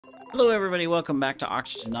Hello everybody, welcome back to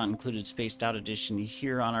Oxygen Not Included Spaced Out Edition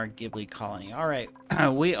here on our Ghibli colony. Alright,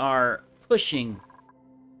 we are pushing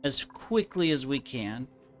as quickly as we can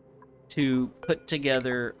to put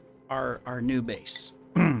together our new base.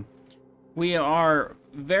 We are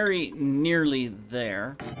very nearly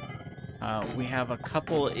there. We have a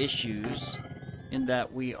couple issues in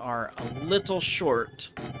that we are a little short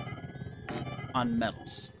on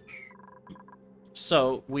metals.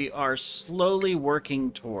 So we are slowly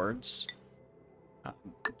working towards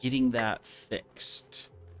getting that fixed.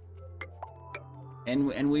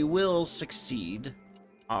 And we will succeed,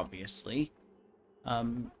 obviously,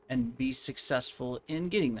 and be successful in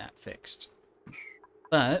getting that fixed.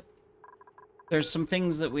 But there's some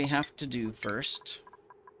things that we have to do first.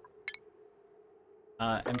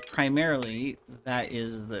 And primarily, that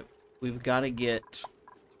is that we've got to get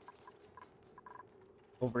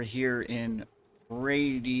over here in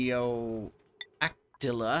Radioactila.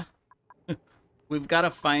 We've got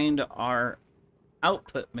to find our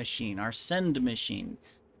output machine, our send machine.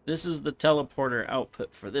 This is the teleporter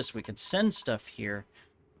output for this. We could send stuff here,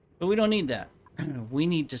 but we don't need that. We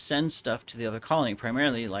need to send stuff to the other colony,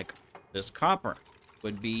 primarily like this copper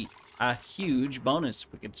would be a huge bonus.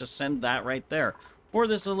 We could just send that right there. Or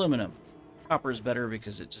this aluminum. Copper is better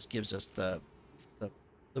because it just gives us the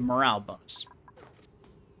morale bonus.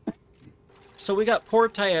 So we got poor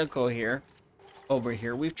Tayoko here, over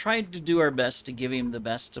here. We've tried to do our best to give him the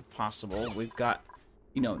best possible. We've got,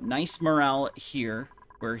 nice morale here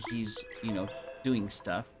where he's, doing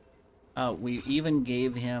stuff. We even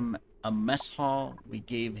gave him a mess hall, we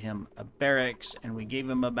gave him a barracks, and we gave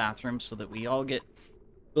him a bathroom so that we all get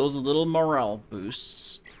those little morale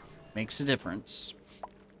boosts. Makes a difference.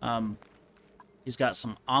 He's got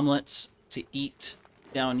some omelets to eat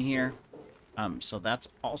down here. So that's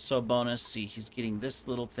also a bonus. See, he's getting this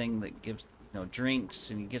little thing that gives,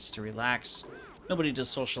 drinks, and he gets to relax. Nobody to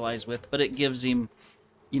socialize with, but it gives him,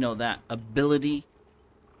 that ability.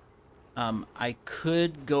 I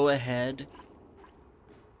could go ahead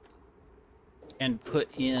and put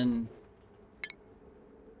in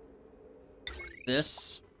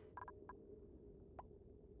this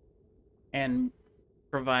and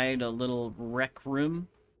provide a little rec room.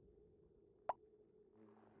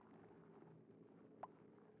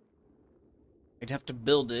 I'd have to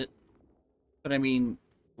build it, but I mean,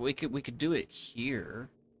 we could do it here.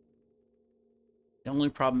 The only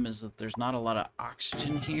problem is that there's not a lot of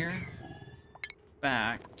oxygen here. In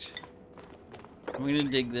fact, I'm going to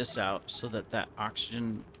dig this out so that that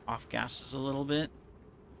oxygen off-gasses a little bit.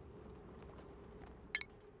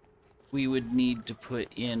 We would need to put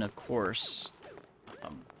in, of course,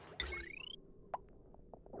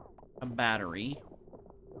 a battery.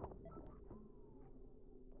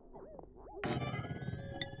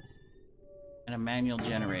 And a manual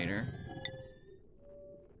generator.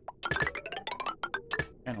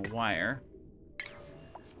 And a wire.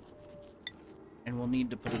 And we'll need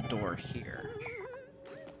to put a door here.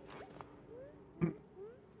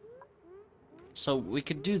 So we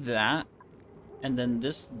could do that. And then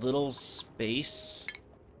this little space...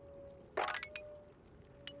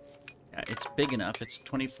 Yeah, it's big enough. It's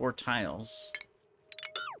 24 tiles.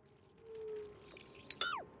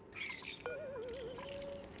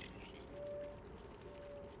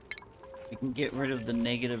 We can get rid of the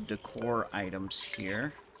negative decor items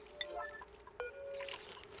here.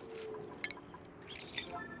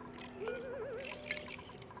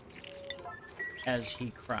 As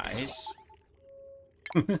he cries.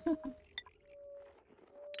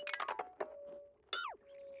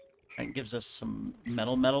 That gives us some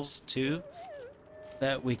metals too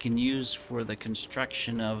that we can use for the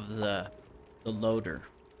construction of the loader.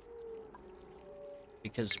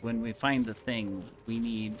 Because when we find the thing, we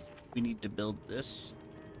need to build this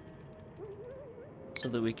so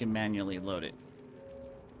that we can manually load it.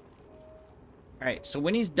 Alright, so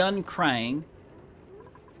when he's done crying,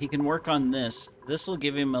 he can work on this. This will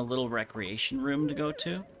give him a little recreation room to go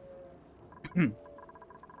to.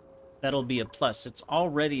 That'll be a plus. It's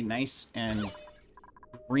already nice and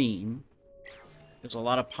green. There's a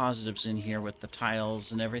lot of positives in here with the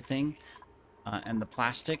tiles and everything. And the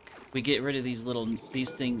plastic. We get rid of these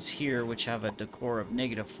things here, which have a decor of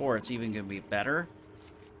 -4. It's even going to be better.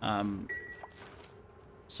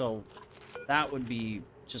 So that would be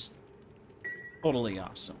just totally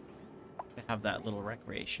awesome to have that little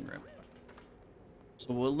recreation room.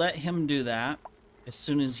 So we'll let him do that as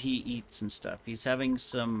soon as he eats and stuff. He's having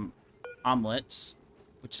some omelets,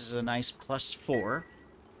 which is a nice +4.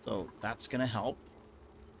 So that's going to help.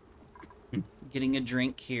 Getting a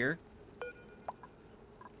drink here.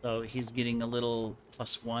 So he's getting a little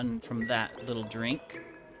 +1 from that little drink.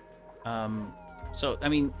 So, I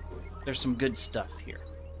mean, there's some good stuff here.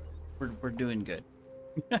 We're doing good.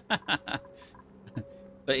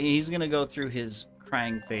 But he's going to go through his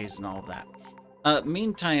crying phase and all of that.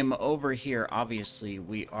 Meantime, over here, obviously,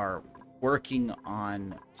 we are working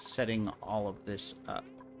on setting all of this up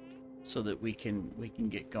so that we can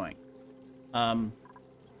get going.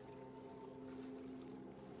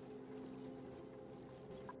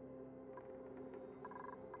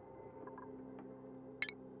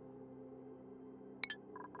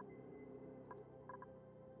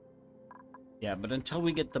 Yeah, but until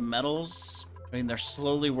we get the metals, I mean, they're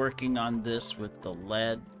slowly working on this with the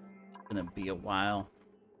lead. It's gonna be a while.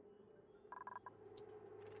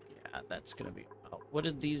 Yeah, that's gonna be... what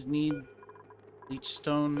did these need? Bleach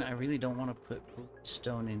stone? I really don't want to put bleach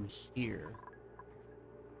stone in here.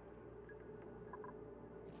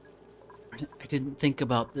 I didn't think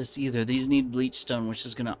about this either. These need bleach stone, which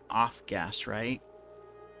is gonna off-gas, right?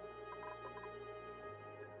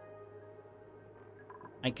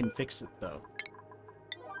 I can fix it, though.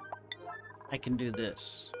 I can do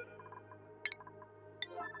this.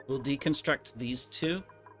 We'll deconstruct these two,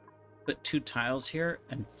 put 2 tiles here,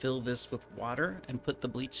 and fill this with water, and put the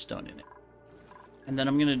bleach stone in it. And then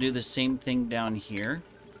I'm going to do the same thing down here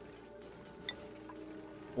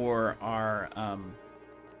for our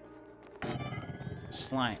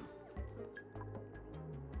slime.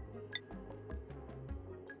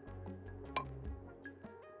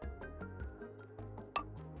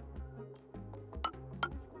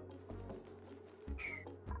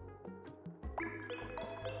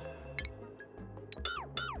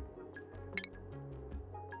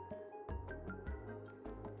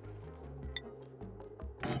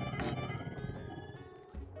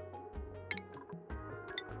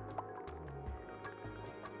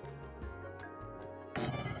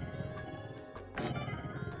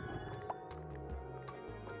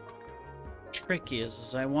 Trick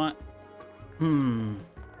is I want... I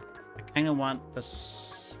kind of want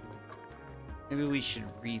this... Maybe we should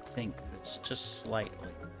rethink this just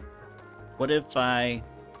slightly. What if I...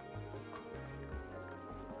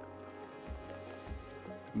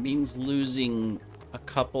 means losing a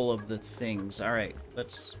couple of the things. Alright,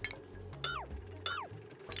 let's...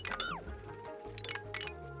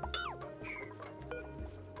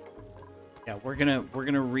 Yeah, we're gonna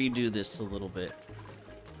redo this a little bit.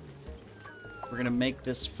 We're gonna make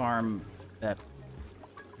this farm that...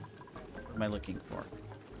 What am I looking for?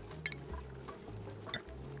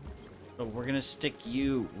 So we're gonna stick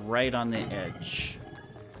you right on the edge.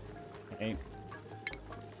 Okay.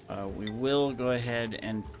 We will go ahead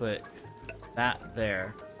and put that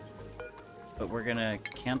there. But we're gonna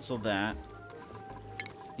cancel that.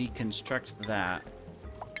 Deconstruct that.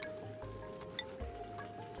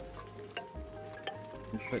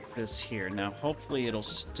 And put this here. Now, hopefully it'll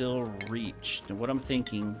still reach. Now, what I'm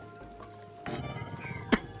thinking...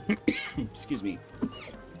 Excuse me.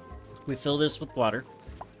 We fill this with water.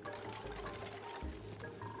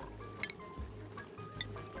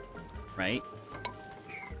 Right?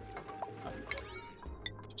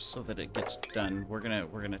 Just so that it gets done. We're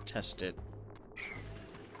gonna test it.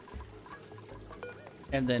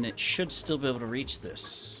 And then it should still be able to reach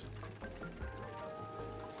this.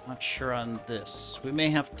 Not sure on this. We may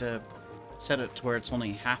have to set it to where it's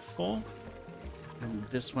only half full. And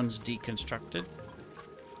this one's deconstructed.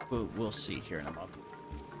 We'll see here in a moment.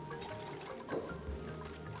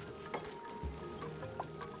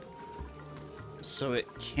 So it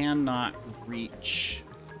cannot reach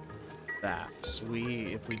that. So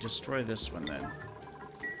if we destroy this one then.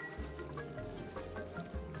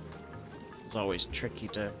 It's always tricky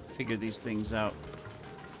to figure these things out.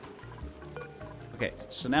 Okay,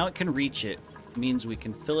 so now it can reach it. It means we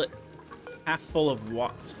can fill it half full of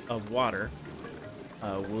water.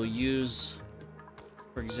 We'll use,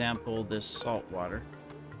 for example, this salt water.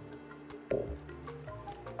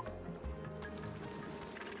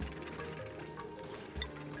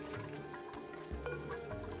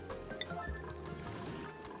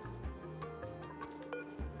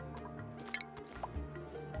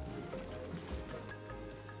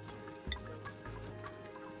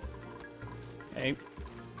 Okay,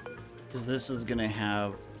 because this is going to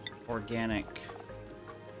have organic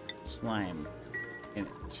slime in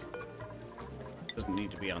it. Doesn't need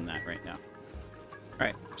to be on that right now.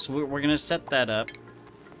 Alright, so we're going to set that up.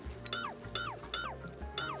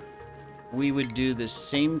 We would do the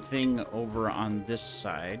same thing over on this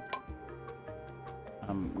side,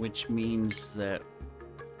 which means that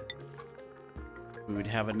we would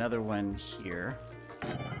have another one here.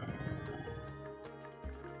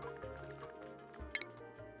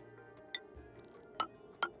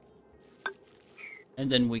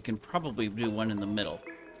 And then we can probably do one in the middle.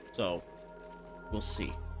 So, we'll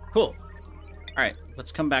see. Cool. Alright,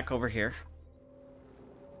 let's come back over here.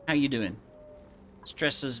 How you doing?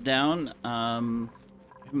 Stress is down.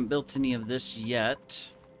 Haven't built any of this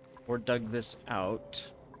yet. Or dug this out.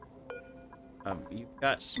 You've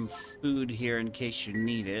got some food here in case you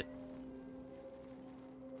need it.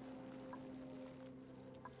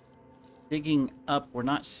 Digging up, we're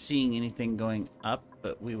not seeing anything going up,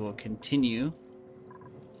 but we will continue.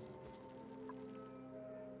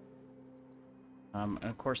 And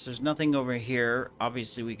of course, there's nothing over here.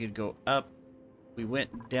 Obviously, we could go up. We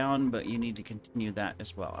went down, but you need to continue that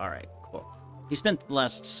as well. All right, cool. He spent the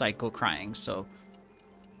last cycle crying, so,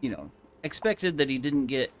 you know, expected that he didn't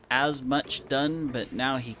get as much done, but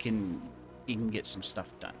now he can get some stuff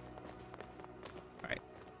done. All right.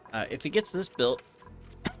 If he gets this built,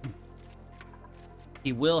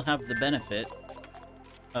 he will have the benefit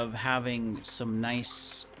of having some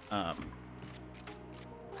nice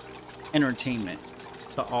entertainment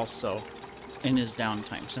to also in his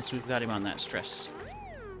downtime, since we've got him on that stress.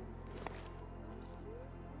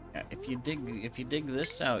 Yeah, if you dig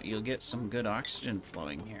this out, you'll get some good oxygen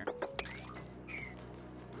flowing here.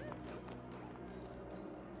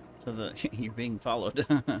 So you're being followed.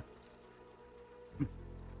 Okay,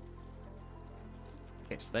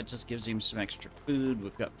 so that just gives him some extra food.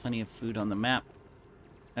 We've got plenty of food on the map.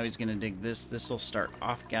 Now he's gonna dig this. This will start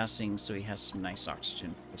off-gassing, so he has some nice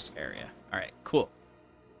oxygen for this area. All right, cool.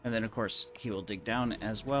 And then, of course, he will dig down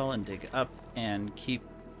as well and dig up and keep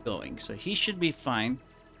going. So he should be fine.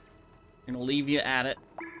 I'm gonna leave you at it.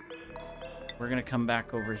 We're gonna come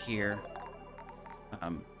back over here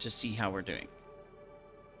to see how we're doing.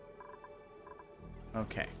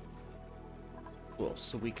 Okay. Cool.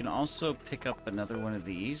 So we can also pick up another one of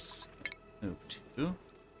these. Move to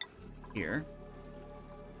here.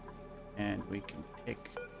 And we can pick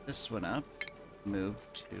this one up. Move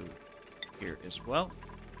to here as well.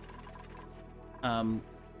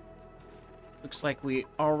 Looks like we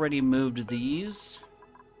already moved these.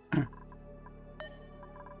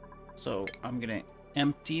 So I'm gonna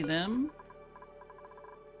empty them.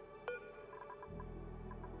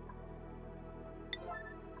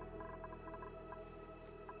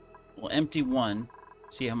 We'll empty one,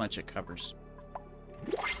 see how much it covers.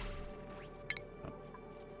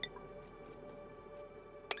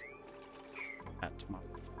 That tomorrow.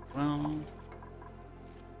 Well,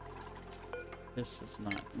 this is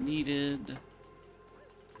not needed.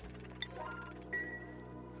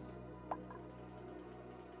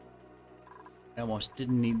 I almost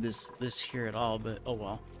didn't need this here at all, but oh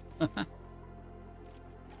well.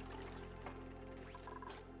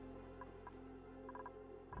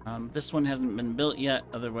 This one hasn't been built yet,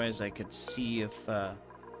 otherwise I could see if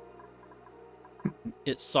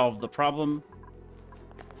it solved the problem.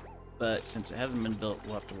 But since it hasn't been built,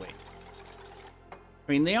 we'll have to wait.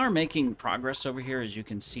 I mean, they are making progress over here, as you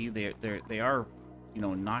can see. They are, you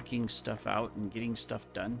know, knocking stuff out and getting stuff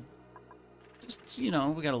done. Just, you know,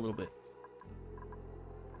 we got a little bit.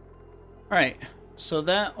 Alright, so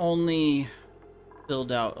that only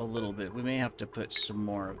filled out a little bit. We may have to put some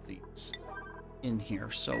more of these in here,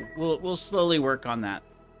 so we'll slowly work on that.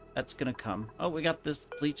 That's gonna come. Oh, we got this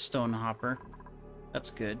bleach stone hopper. That's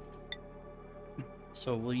good.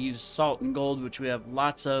 So we'll use salt and gold, which we have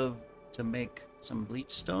lots of, to make some bleach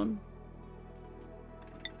stone.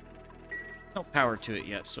 No power to it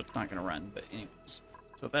yet, so it's not gonna run, but anyways.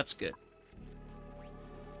 So that's good.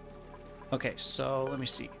 Okay, so let me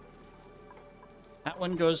see. That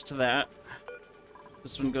one goes to that.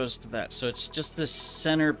 This one goes to that. So it's just this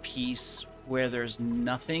center piece where there's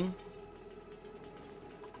nothing.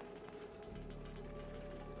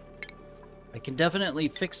 I can definitely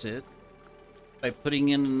fix it by putting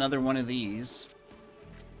in another one of these.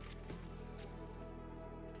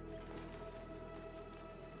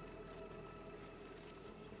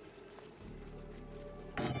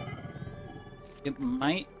 It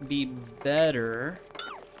might be better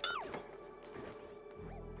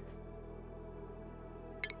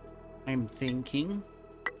I'm thinking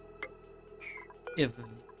if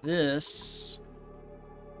this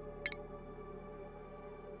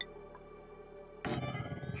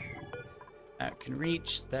that can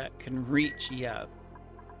reach, yeah,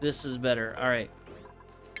 this is better. All right.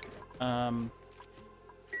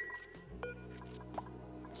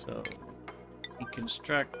 So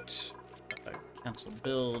deconstruct, cancel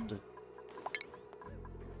build,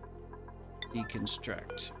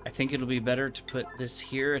 deconstruct. I think it'll be better to put this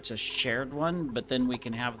here. It's a shared one, but then we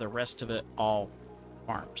can have the rest of it all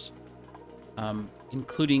farms,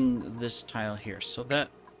 including this tile here. So that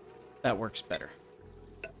works better.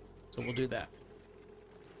 So we'll do that.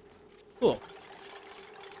 Cool.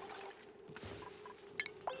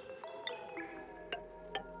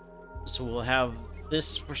 So we'll have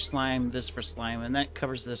this for slime, and that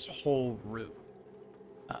covers this whole room.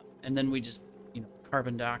 And then we just, you know,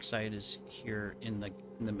 carbon dioxide is here in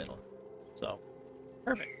the middle. So,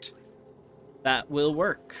 perfect. That will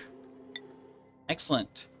work.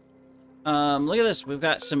 Excellent. Look at this. We've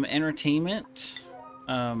got some entertainment.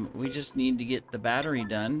 We just need to get the battery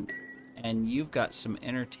done, and you've got some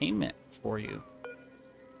entertainment for you.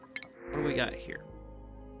 What do we got here?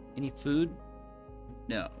 Any food?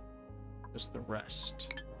 No. Just the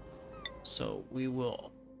rest. So we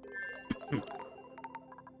will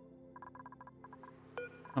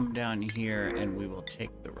come down here and we will take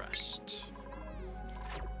the rest.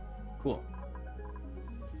 Cool.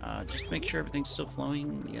 Just make sure everything's still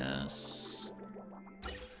flowing. Yes.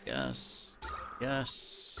 Yes.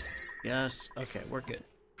 Yes. Yes. Okay, we're good.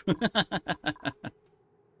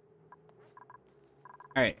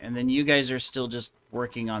 Alright, and then you guys are still just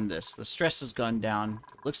working on this. The stress has gone down.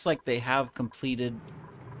 Looks like they have completed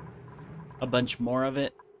a bunch more of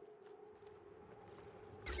it.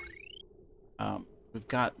 We've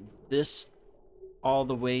got this all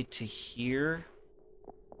the way to here.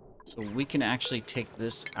 So we can actually take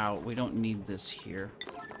this out. We don't need this here.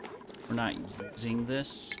 We're not using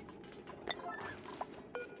this.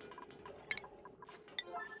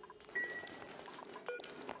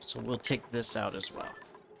 So we'll take this out as well.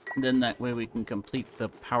 And then that way we can complete the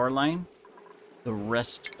power line the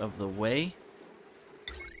rest of the way.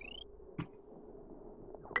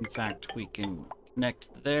 In fact, we can connect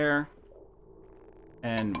there.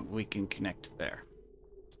 And we can connect there.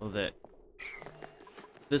 So that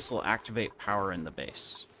this will activate power in the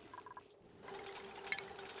base.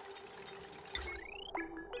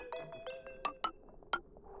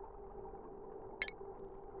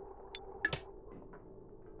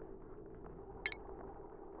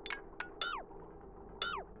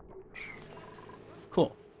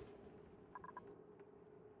 Cool.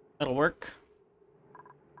 That'll work.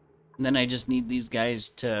 And then I just need these guys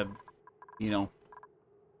to, you know,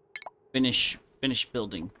 finish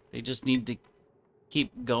building. They just need to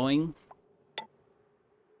keep going.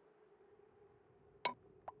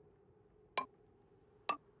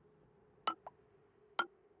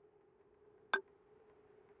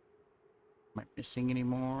 Am I missing any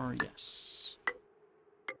more? Yes.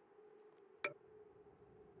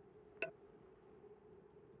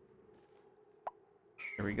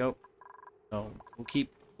 There we go. So we'll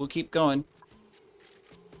keep going.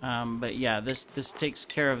 But yeah, this takes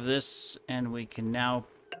care of this, and we can now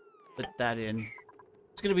put that in.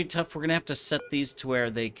 It's gonna be tough. We're gonna have to set these to where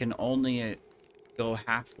they can only go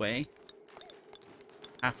halfway,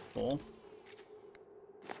 half full.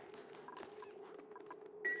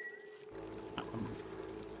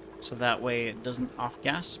 So that way it doesn't off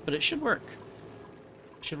gas, but it should work.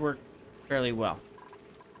 It should work fairly well.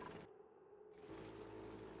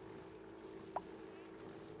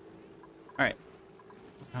 All right.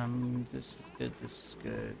 This is good. This is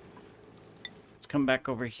good. Let's come back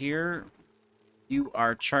over here. You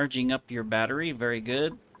are charging up your battery. Very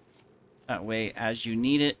good. That way, as you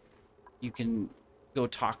need it, you can go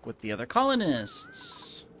talk with the other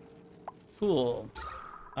colonists. Cool.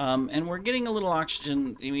 And we're getting a little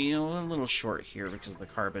oxygen, I mean, a little short here because of the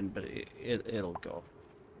carbon, but it'll go.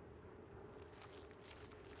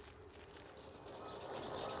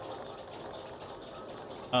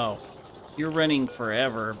 Oh, you're running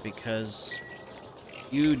forever because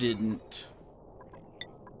you didn't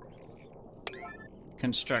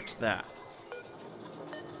construct that.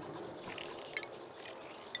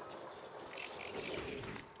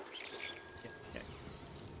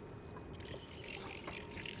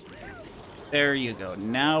 There you go.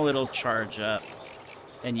 Now it'll charge up,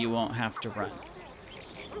 and you won't have to run.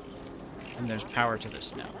 And there's power to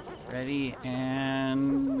this now. Ready,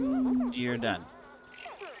 and you're done.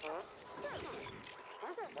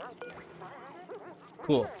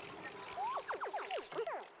 Cool.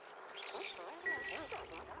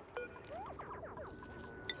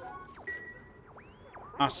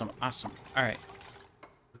 Awesome, awesome. All right.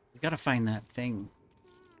 We gotta find that thing.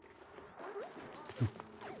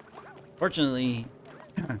 Fortunately,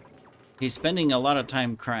 he's spending a lot of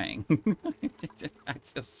time crying. I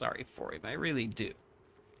feel sorry for him. I really do.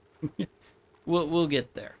 We'll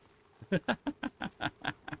get there.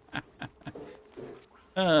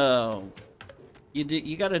 Oh,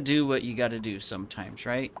 you gotta do what you gotta do sometimes,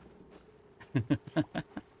 right?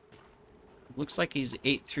 Looks like he's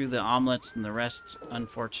ate through the omelets and the rest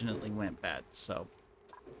unfortunately went bad, so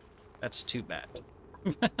that's too bad.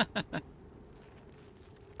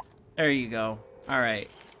 There you go. All right.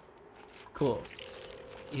 cool.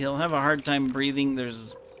 He'll have a hard time breathing.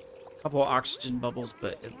 There's a couple oxygen bubbles,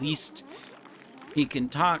 but at least he can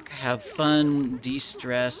talk, have fun,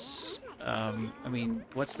 de-stress. I mean,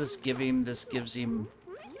 what's this give him? This gives him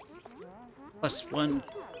 +1,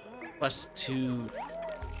 +2,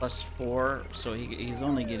 +4. So he's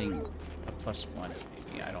only getting a +1,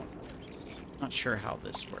 maybe. I don't know. Not sure how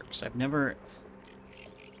this works. I've never...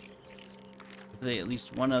 At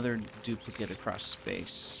least one other duplicate across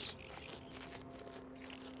space.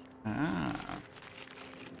 Ah.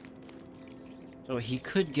 So he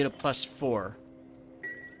could get a +4.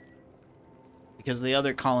 Because the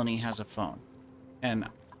other colony has a phone. And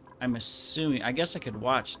I'm assuming... I guess I could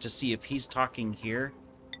watch to see if he's talking here.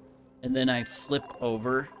 And then I flip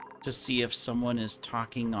over to see if someone is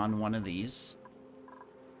talking on one of these.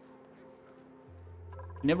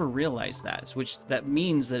 I never realized that, which that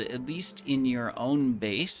means that at least in your own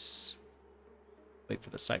base... Wait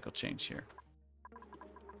for the cycle change here.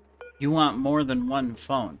 You want more than one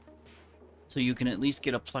phone. So you can at least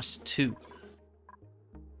get a +2.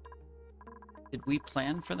 Did we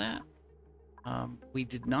plan for that? We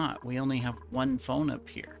did not. We only have one phone up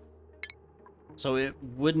here. So it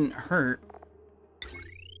wouldn't hurt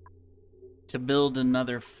to build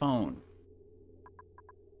another phone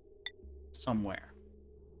somewhere.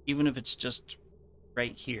 Even if it's just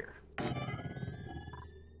right here.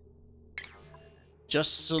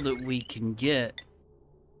 Just so that we can get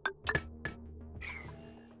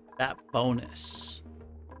that bonus.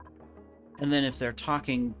 And then if they're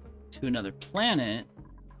talking to another planet,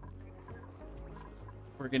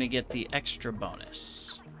 we're going to get the extra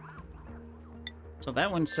bonus. So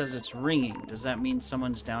that one says it's ringing. Does that mean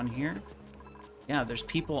someone's down here? Yeah, there's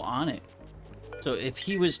people on it. So if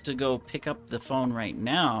he was to go pick up the phone right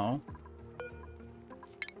now,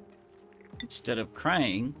 instead of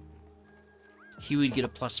crying, he would get a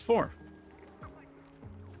 +4.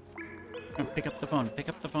 Oh, pick up the phone, pick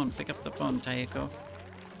up the phone, pick up the phone, Taeko.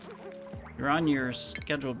 You're on your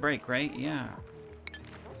scheduled break, right? Yeah.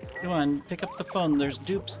 Come on, pick up the phone. There's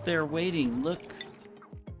dupes there waiting. Look.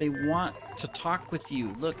 They want to talk with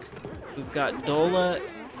you. Look. We've got Dola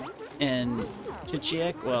and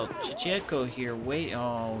Chichieko. Well, Chichieko here. Wait.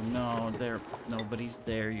 Oh, no. Nobody's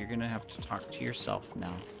there. You're going to have to talk to yourself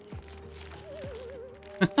now.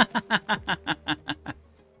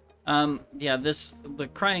 Yeah, the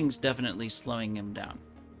crying's definitely slowing him down.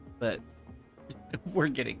 But we're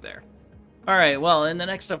getting there. Alright, well, in the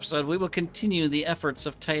next episode, we will continue the efforts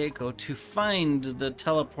of Taeko to find the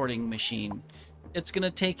teleporting machine. It's going to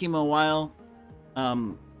take him a while,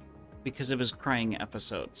 because of his crying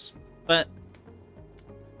episodes. But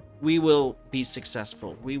we will be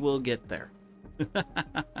successful. We will get there.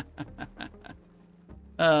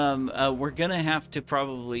 We're going to have to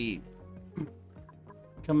probably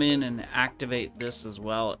come in and activate this as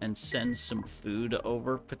well and send some food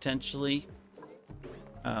over, potentially.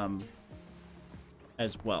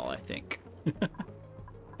 As well, I think.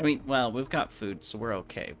 I mean, well, we've got food, so we're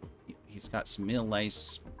okay. He's got some meal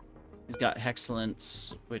lice. He's got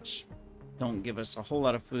hexalents, which don't give us a whole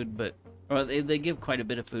lot of food, but... Or they give quite a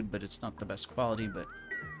bit of food, but it's not the best quality, but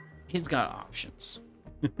he's got options.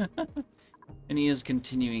 And he is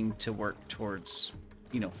continuing to work towards,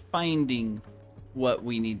 you know, finding what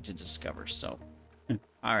we need to discover, so...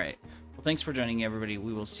 Alright. Well, thanks for joining, everybody.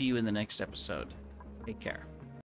 We will see you in the next episode. Take care.